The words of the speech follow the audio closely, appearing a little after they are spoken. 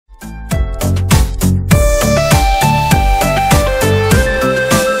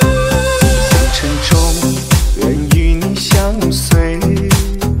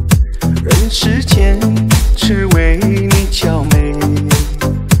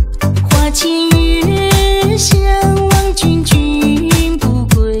前月相望，君君不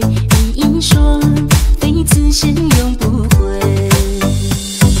归。比翼双飞，此生永不悔。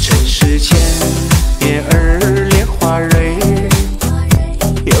尘世间，蝶儿莲花蕊，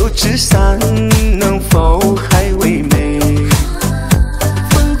又知伞能否还为美？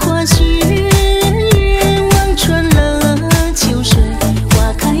风花雪月，望穿了秋水。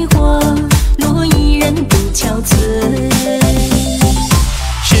花开花落，依然不憔悴。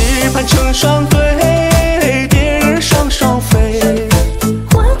只盼成双对，蝶儿双双飞。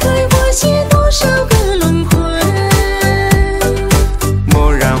花开花谢，多少个轮回。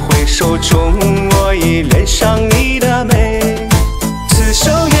蓦然回首中，我已恋上你的美。此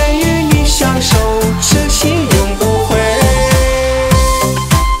生愿与你相守，痴心永不悔。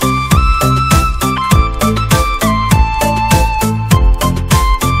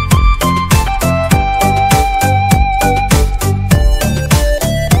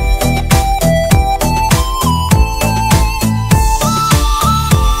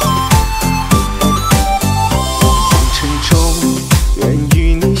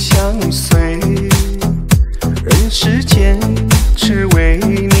世间只为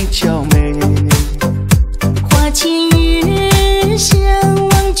你娇美，花前月相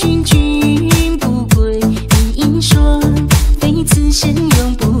望，君君不归。比翼双飞，此生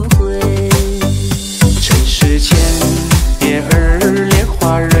永不悔。尘世间，蝶儿莲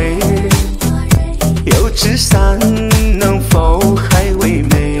花蕊，又知伞能否还为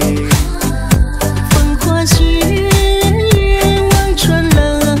美？风花雪月，望穿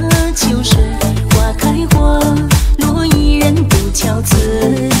了秋水。花开花落，依然不憔悴。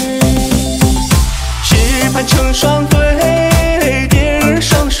只盼成双对，蝶儿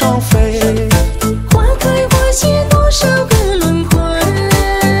双双飞。花开花谢，多少个轮回。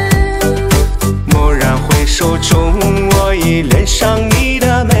蓦然回首中，我已恋上你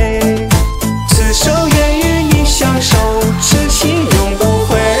的美。此生愿与你相守，痴心永不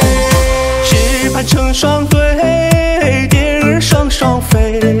悔。只盼成双对，蝶儿双双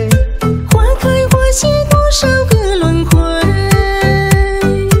飞。花开花谢，多少个轮回。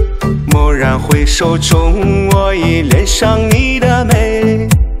蓦然回首中，我已恋上你的美。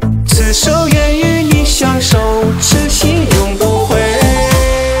此生愿与你相守，痴心永不悔。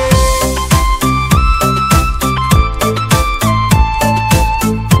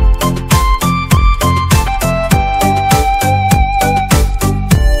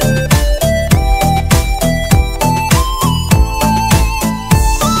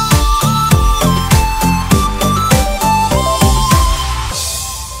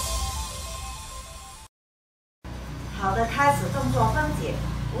好的，开始动作分解。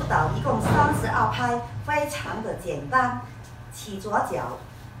舞蹈一共32拍，非常的简单。起左脚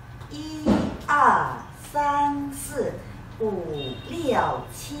，1、2、3、4、5、6、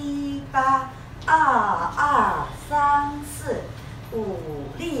7、8。2、2、3、4、5、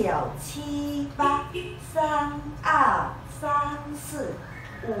6、7、8。3、2、3、4、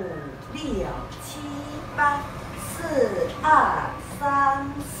5、6、7、8。4、2、3、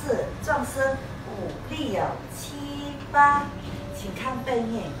4，转身，5、6、7、8，请看背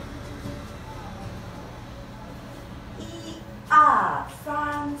面。1、2、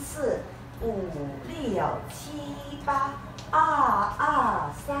3、4、5、6、7、8。2、2、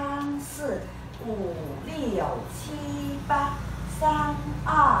3、4、5、6、7、8。3、2、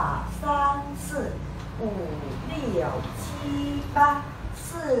3、4、5、6、7、8。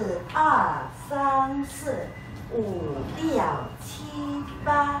4、2、3、4、5、6、7、8。